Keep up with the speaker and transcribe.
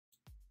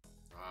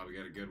We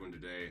got a good one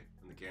today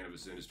on the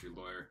Cannabis Industry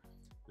Lawyer,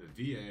 the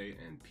VA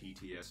and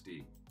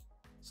PTSD.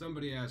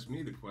 Somebody asked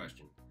me the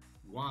question,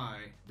 why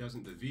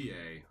doesn't the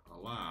VA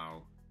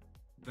allow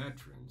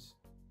veterans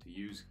to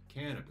use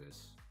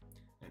cannabis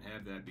and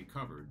have that be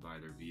covered by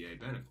their VA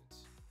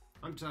benefits?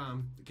 I'm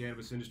Tom, the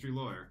Cannabis Industry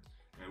Lawyer,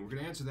 and we're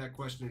going to answer that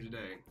question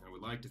today. I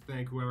would like to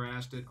thank whoever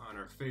asked it on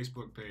our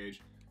Facebook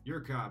page. Your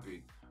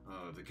copy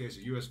of the case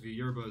of US v.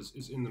 Yerbas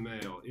is in the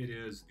mail. It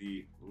is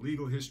the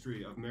legal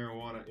history of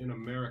marijuana in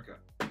America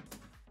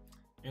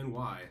and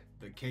why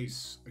the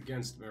case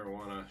against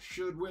marijuana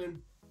should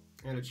win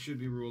and it should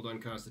be ruled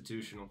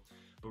unconstitutional.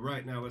 But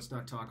right now, let's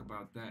not talk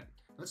about that.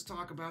 Let's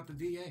talk about the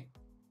VA.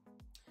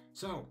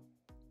 So,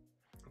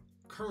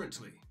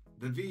 currently,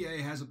 the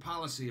VA has a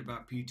policy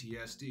about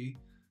PTSD.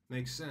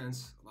 Makes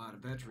sense. A lot of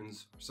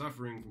veterans are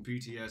suffering from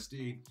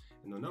PTSD,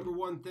 and the number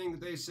one thing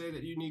that they say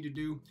that you need to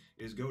do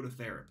is go to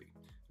therapy.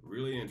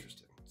 Really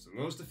interesting. It's the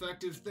most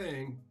effective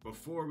thing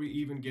before we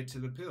even get to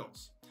the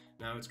pills.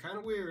 Now, it's kind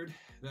of weird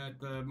that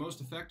the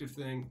most effective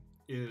thing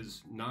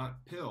is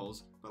not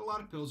pills, but a lot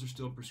of pills are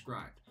still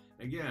prescribed.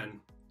 Again,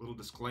 little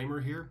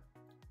disclaimer here.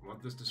 I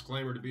want this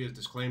disclaimer to be as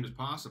disclaimed as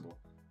possible.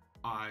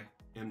 I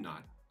am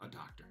not a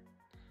doctor.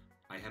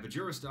 I have a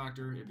Juris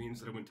Doctor. It means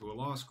that I went to a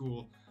law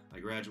school I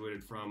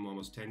graduated from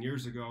almost 10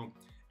 years ago,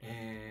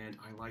 and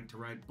I like to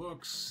write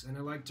books, and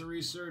I like to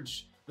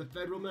research the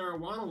federal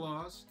marijuana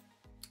laws,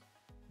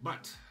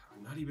 but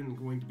I'm not even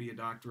going to be a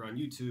doctor on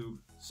YouTube.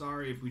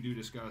 Sorry if we do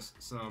discuss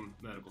some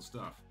medical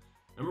stuff.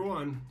 Number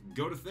one,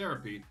 go to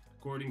therapy,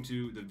 according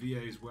to the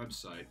VA's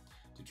website,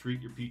 to treat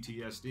your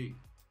PTSD.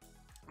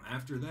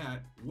 After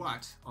that,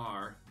 what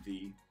are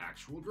the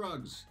actual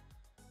drugs?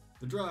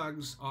 The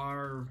drugs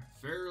are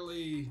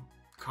fairly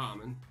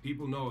common.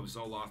 People know of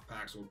Zoloft,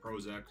 Paxil,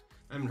 Prozac.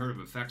 I haven't heard of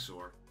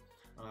Effexor,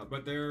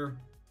 but they're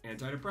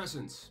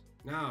antidepressants.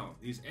 Now,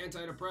 these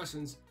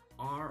antidepressants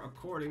are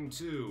according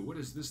to, what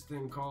is this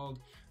thing called?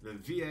 The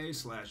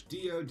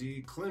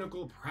VA/DOD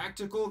Clinical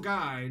Practical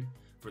Guide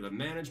for the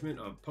Management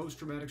of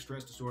Post-Traumatic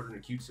Stress Disorder and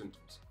Acute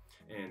Symptoms.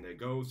 And they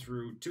go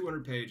through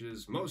 200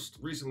 pages, most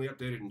recently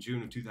updated in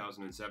June of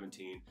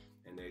 2017.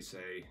 And they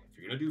say, if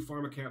you're going to do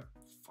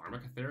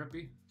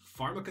pharmacotherapy,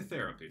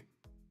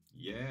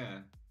 yeah,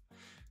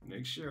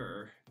 make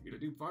sure you're going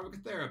to do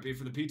pharmacotherapy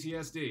for the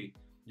PTSD,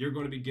 you're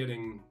going to be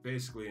getting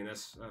basically an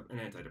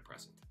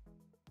antidepressant.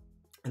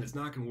 And it's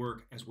not going to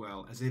work as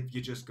well as if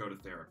you just go to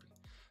therapy.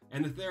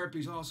 And the therapy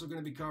is also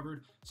going to be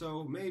covered,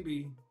 so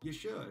maybe you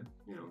should,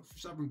 if you're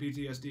suffering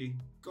PTSD,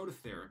 go to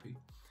therapy.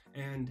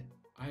 And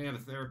I have a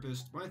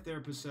therapist. My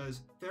therapist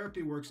says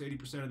therapy works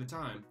 80% of the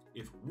time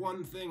if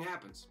one thing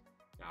happens.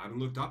 Now, I haven't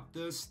looked up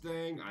this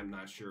thing. I'm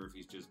not sure if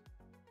he's just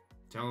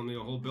telling me a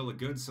whole bill of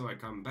goods so I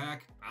come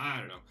back. I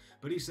don't know.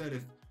 But he said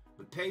if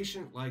the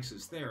patient likes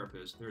his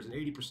therapist, there's an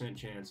 80%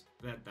 chance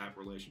that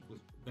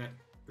that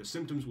the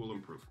symptoms will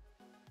improve.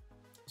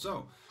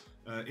 So,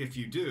 if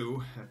you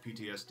do have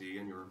PTSD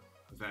and you're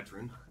a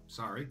veteran,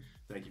 sorry,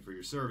 thank you for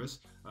your service,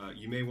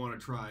 you may want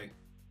to try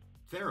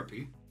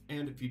therapy.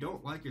 And if you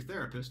don't like your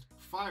therapist,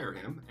 fire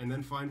him and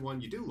then find one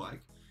you do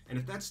like. And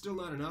if that's still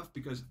not enough,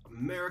 because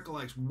America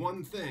likes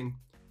one thing,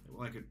 they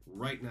like it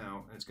right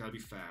now, and it's got to be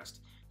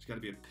fast. It's got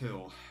to be a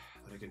pill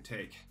that I can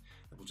take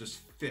that will just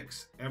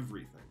fix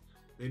everything.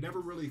 They never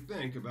really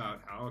think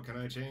about how can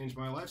I change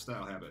my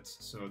lifestyle habits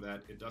so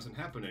that it doesn't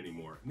happen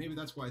anymore. Maybe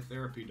that's why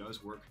therapy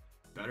does work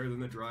better than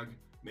the drug.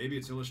 Maybe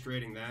it's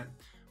illustrating that.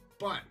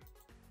 But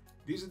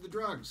these are the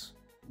drugs.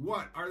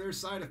 What are their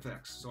side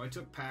effects? So I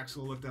took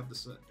Paxil, looked up the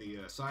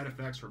side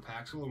effects for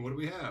Paxil, and what do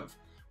we have?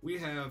 We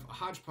have a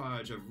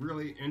hodgepodge of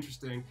really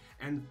interesting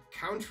and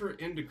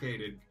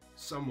contraindicated,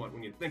 somewhat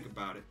when you think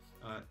about it,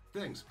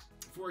 things.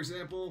 For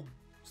example,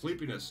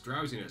 sleepiness,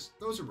 drowsiness,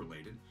 those are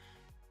related.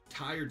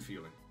 Tired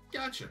feeling,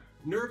 gotcha.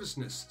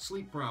 Nervousness,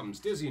 sleep problems,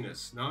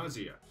 dizziness,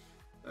 nausea,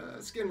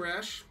 skin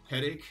rash,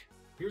 headache.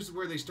 Here's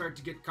where they start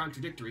to get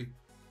contradictory.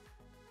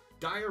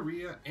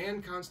 Diarrhea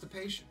and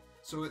constipation.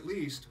 So at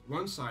least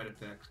one side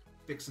effect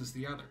fixes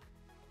the other.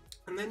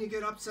 And then you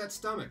get upset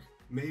stomach,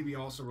 maybe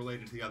also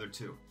related to the other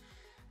two.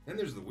 Then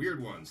there's the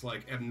weird ones,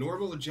 like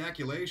abnormal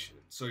ejaculation.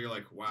 So you're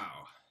like,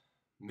 wow,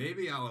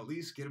 maybe I'll at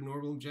least get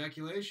abnormal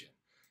ejaculation.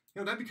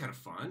 That'd be kind of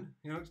fun.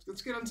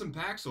 Let's get on some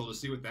Paxil to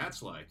see what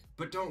that's like.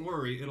 But don't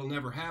worry, it'll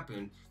never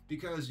happen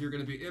because you're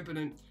going to be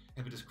impotent,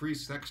 have a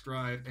decreased sex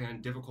drive,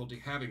 and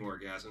difficulty having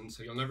orgasms,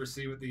 so you'll never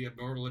see what the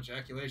abnormal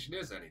ejaculation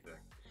is anything.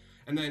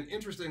 And then,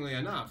 interestingly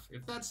enough,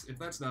 if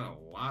that's not a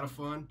lot of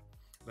fun,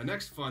 the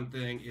next fun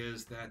thing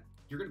is that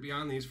you're going to be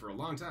on these for a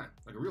long time,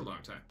 like a real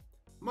long time.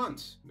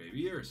 Months, maybe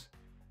years.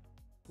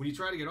 When you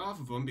try to get off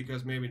of them,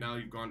 because maybe now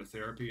you've gone to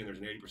therapy and there's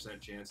an 80%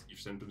 chance that your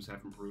symptoms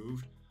have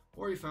improved,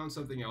 or you found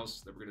something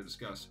else that we're going to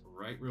discuss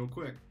real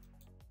quick.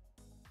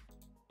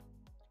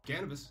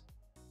 Cannabis.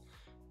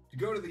 If you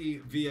go to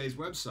the VA's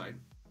website,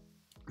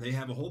 they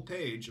have a whole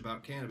page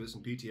about cannabis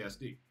and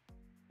PTSD.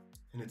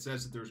 And it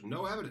says that there's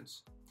no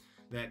evidence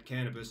that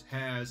cannabis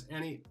has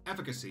any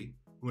efficacy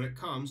when it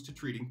comes to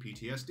treating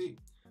PTSD.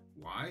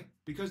 Why?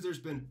 Because there's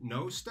been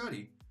no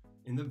study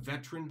in the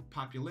veteran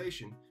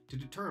population to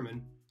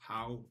determine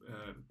how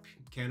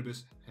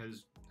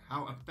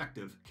how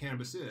effective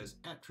cannabis is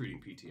at treating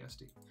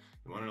PTSD.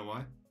 You want to know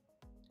why?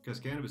 Because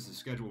cannabis is a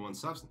Schedule I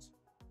substance,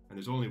 and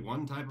there's only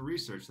one type of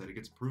research that it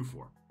gets approved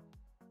for.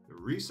 The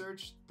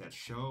research that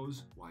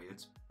shows why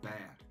it's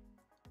bad.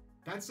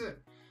 That's it.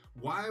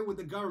 Why would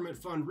the government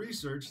fund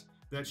research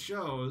that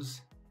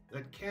shows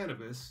that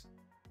cannabis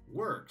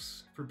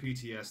works for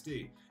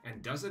PTSD?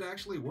 And does it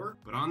actually work?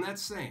 But on that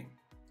same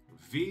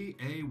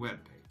VA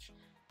webpage,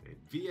 the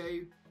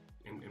VA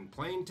in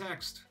plain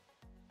text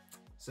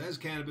says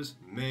cannabis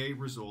may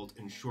result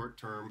in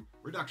short-term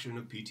reduction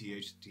of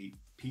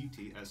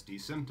PTSD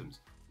symptoms.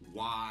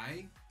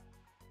 Why?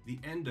 The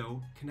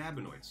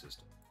endocannabinoid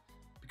system.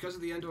 Because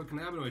of the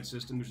endocannabinoid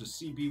system, there's a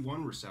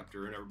CB1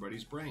 receptor in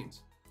everybody's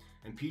brains.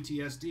 And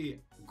PTSD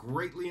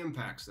greatly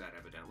impacts that,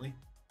 evidently.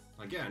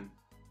 Again,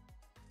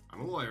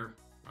 I'm a lawyer,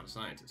 not a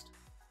scientist.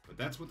 But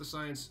that's what the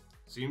science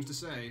seems to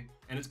say,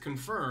 and it's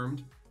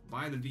confirmed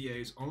by the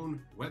VA's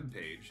own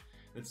webpage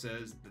that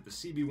says that the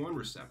CB1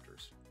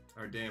 receptors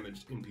are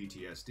damaged in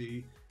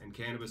PTSD, and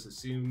cannabis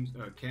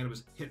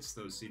hits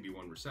those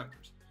CB1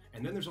 receptors.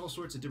 And then there's all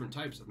sorts of different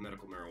types of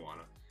medical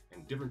marijuana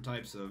and different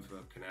types of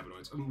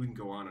cannabinoids. I mean, we can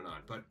go on and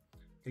on, but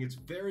I think it's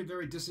very,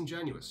 very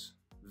disingenuous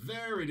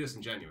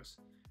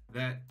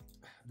that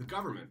the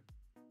government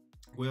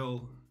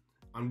will,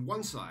 on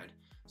one side,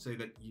 say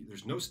that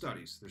there's no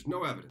studies, there's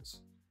no evidence,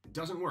 it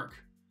doesn't work.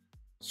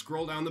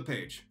 Scroll down the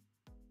page.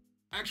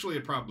 Actually,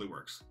 it probably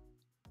works,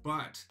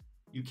 but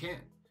you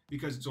can't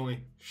because it's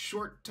only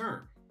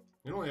short-term.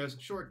 It only has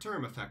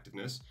short-term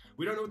effectiveness.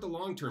 We don't know what the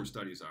long-term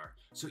studies are.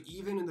 So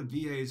even in the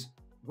VA's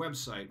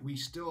website, we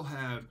still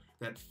have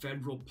that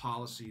federal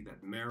policy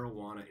that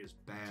marijuana is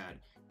bad,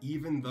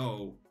 even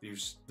though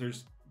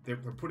they're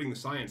putting the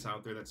science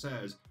out there that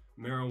says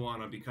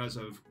marijuana, because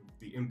of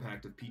the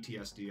impact of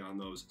PTSD on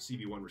those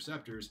CB1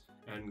 receptors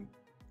and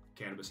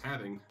cannabis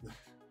having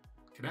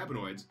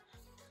cannabinoids,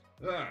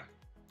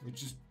 it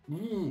just,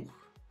 ooh.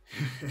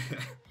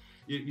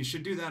 You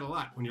should do that a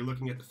lot when you're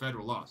looking at the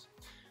federal laws.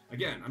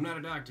 Again, I'm not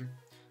a doctor,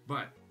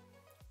 but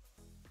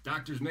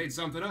doctors made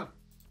something up.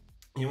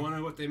 You want to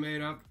know what they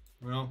made up?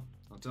 Well,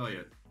 I'll tell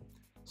you.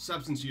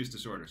 Substance use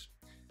disorders.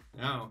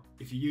 Now,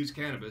 if you use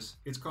cannabis,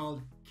 it's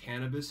called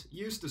cannabis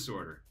use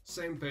disorder.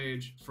 Same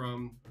page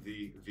from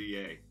the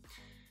VA.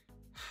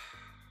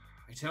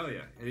 I tell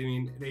you, I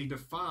mean, they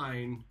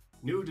define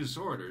new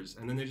disorders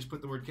and then they just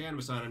put the word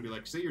cannabis on it and be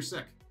like, see, you're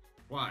sick.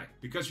 Why?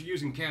 Because you're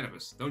using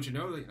cannabis. Don't you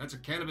know that's a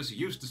cannabis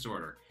use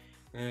disorder?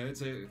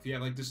 If you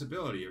have like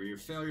disability or your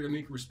failure to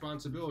meet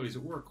responsibilities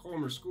at work,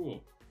 home, or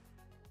school.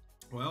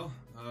 Well,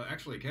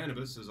 actually,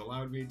 cannabis has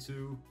allowed me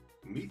to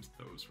meet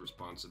those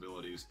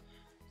responsibilities.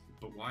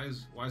 But why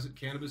is it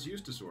cannabis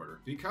use disorder?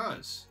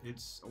 Because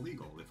it's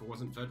illegal. If it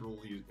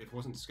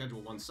wasn't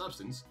Schedule I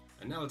substance,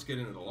 and now let's get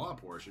into the law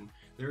portion,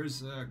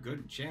 there's a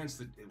good chance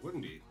that it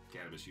wouldn't be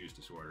cannabis use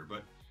disorder.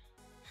 But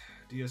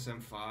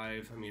DSM-5,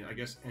 I mean, I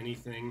guess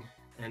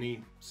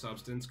any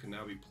substance can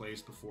now be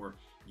placed before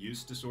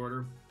use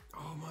disorder.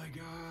 Oh my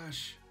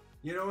gosh.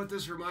 You know what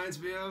this reminds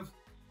me of?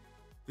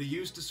 The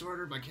use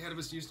disorder by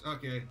cannabis use.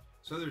 Okay,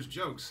 so there's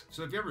jokes.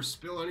 So if you ever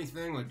spill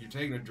anything, like you're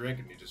taking a drink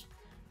and you just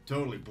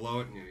totally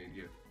blow it and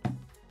you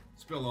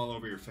spill all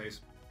over your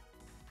face,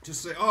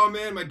 just say, oh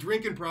man, my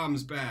drinking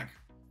problem's back.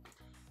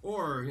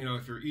 Or, you know,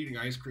 if you're eating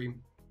ice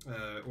cream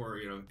or,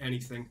 you know,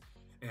 anything,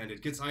 and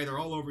it gets either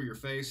all over your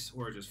face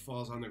or it just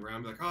falls on the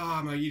ground, be like,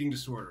 oh, my eating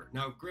disorder.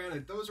 Now,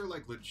 granted, those are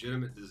like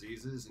legitimate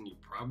diseases and you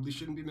probably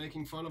shouldn't be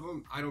making fun of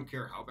them. I don't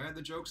care how bad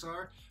the jokes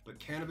are, but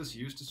cannabis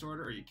use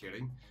disorder, are you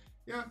kidding?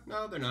 Yeah,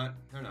 no, they're not.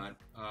 They're not.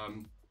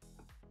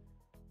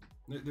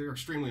 They're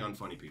extremely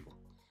unfunny people.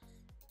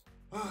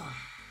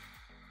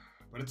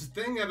 But it's a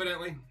thing,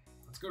 evidently.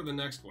 Let's go to the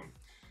next one.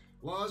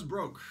 Laws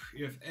broke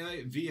if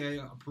a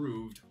VA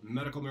approved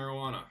medical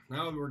marijuana.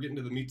 Now we're getting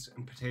to the meats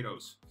and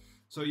potatoes.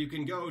 So you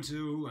can go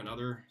to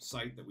another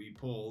site that we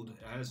pulled. It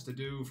has to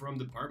do from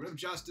Department of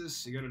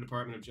Justice. You go to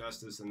Department of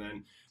Justice and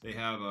then they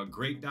have a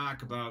great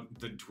doc about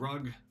the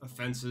drug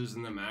offenses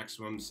and the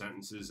maximum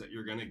sentences that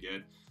you're going to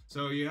get.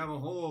 So you have a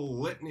whole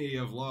litany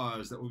of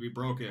laws that will be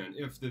broken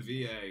if the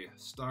VA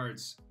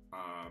starts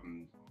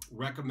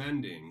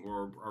recommending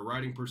or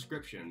writing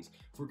prescriptions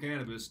for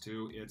cannabis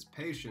to its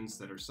patients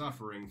that are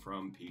suffering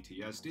from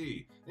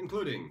PTSD,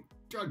 including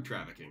drug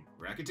trafficking,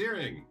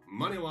 racketeering,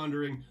 money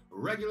laundering,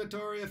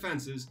 regulatory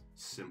offenses,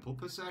 simple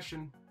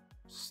possession,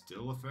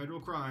 still a federal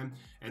crime,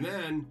 and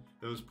then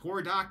those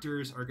poor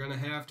doctors are going to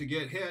have to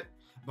get hit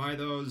by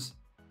those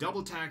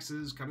double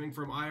taxes coming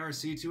from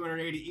IRC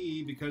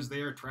 280E because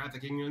they are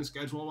trafficking in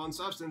Schedule I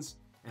substance.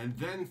 And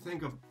then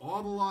think of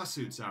all the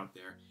lawsuits out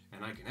there,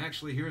 and I can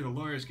actually hear the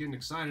lawyers getting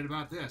excited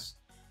about this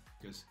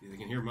because they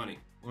can hear money.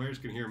 Lawyers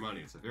can hear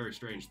money. It's a very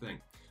strange thing.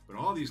 But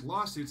all these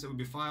lawsuits that would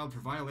be filed for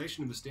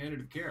violation of the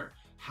standard of care.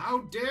 How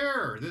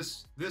dare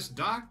this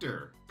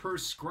doctor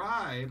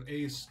prescribe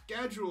a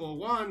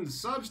Schedule I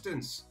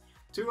substance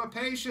to a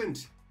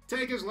patient?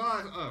 Take his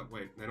law... Oh,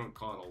 wait, they don't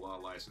call it a law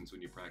license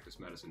when you practice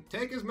medicine.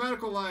 Take his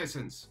medical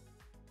license.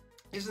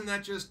 Isn't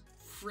that just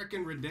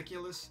frickin'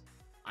 ridiculous?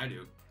 I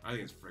do. I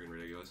think it's frickin'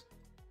 ridiculous.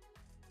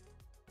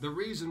 The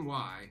reason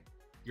why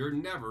you're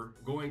never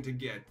going to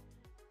get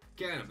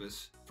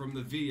cannabis from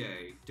the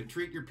VA to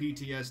treat your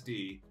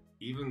PTSD,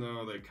 even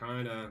though they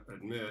kind of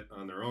admit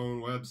on their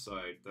own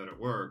website that it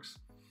works,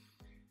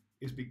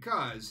 is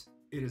because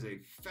it is a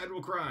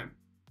federal crime.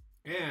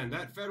 And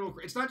that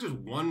it's not just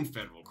one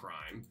federal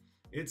crime,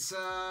 it's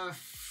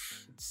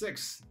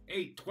 6,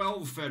 8,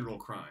 12 federal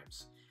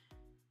crimes.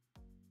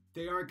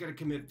 They aren't going to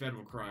commit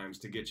federal crimes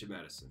to get you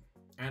medicine.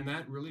 And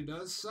that really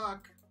does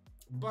suck.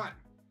 But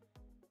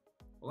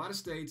a lot of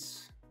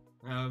states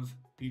have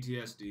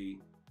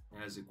PTSD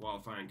as a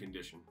qualifying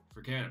condition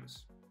for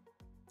cannabis.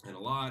 And a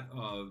lot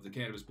of the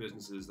cannabis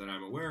businesses that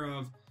I'm aware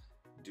of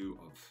do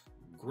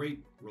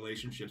great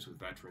relationships with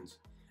veterans,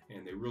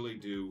 and they really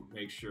do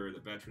make sure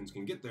that veterans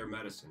can get their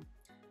medicine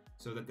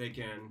so that they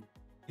can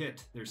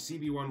hit their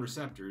CB1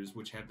 receptors,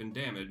 which have been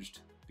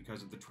damaged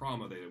because of the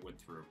trauma they went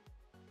through.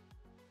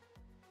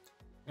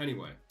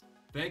 Anyway,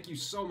 thank you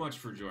so much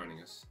for joining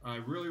us. I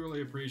really,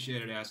 really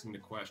appreciated asking the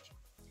question.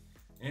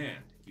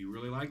 And if you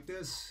really like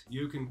this,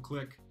 you can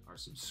click our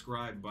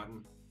subscribe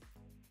button.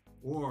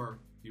 Or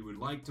if you would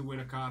like to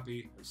win a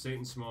copy of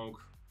Satan Smoke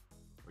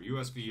or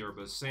USV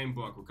Yerba, same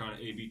book, we're kind of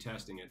A/B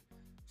testing it.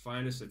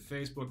 Find us at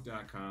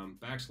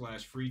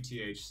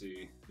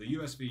facebook.com/freethc. The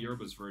USV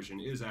Yerbas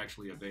version is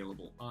actually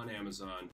available on Amazon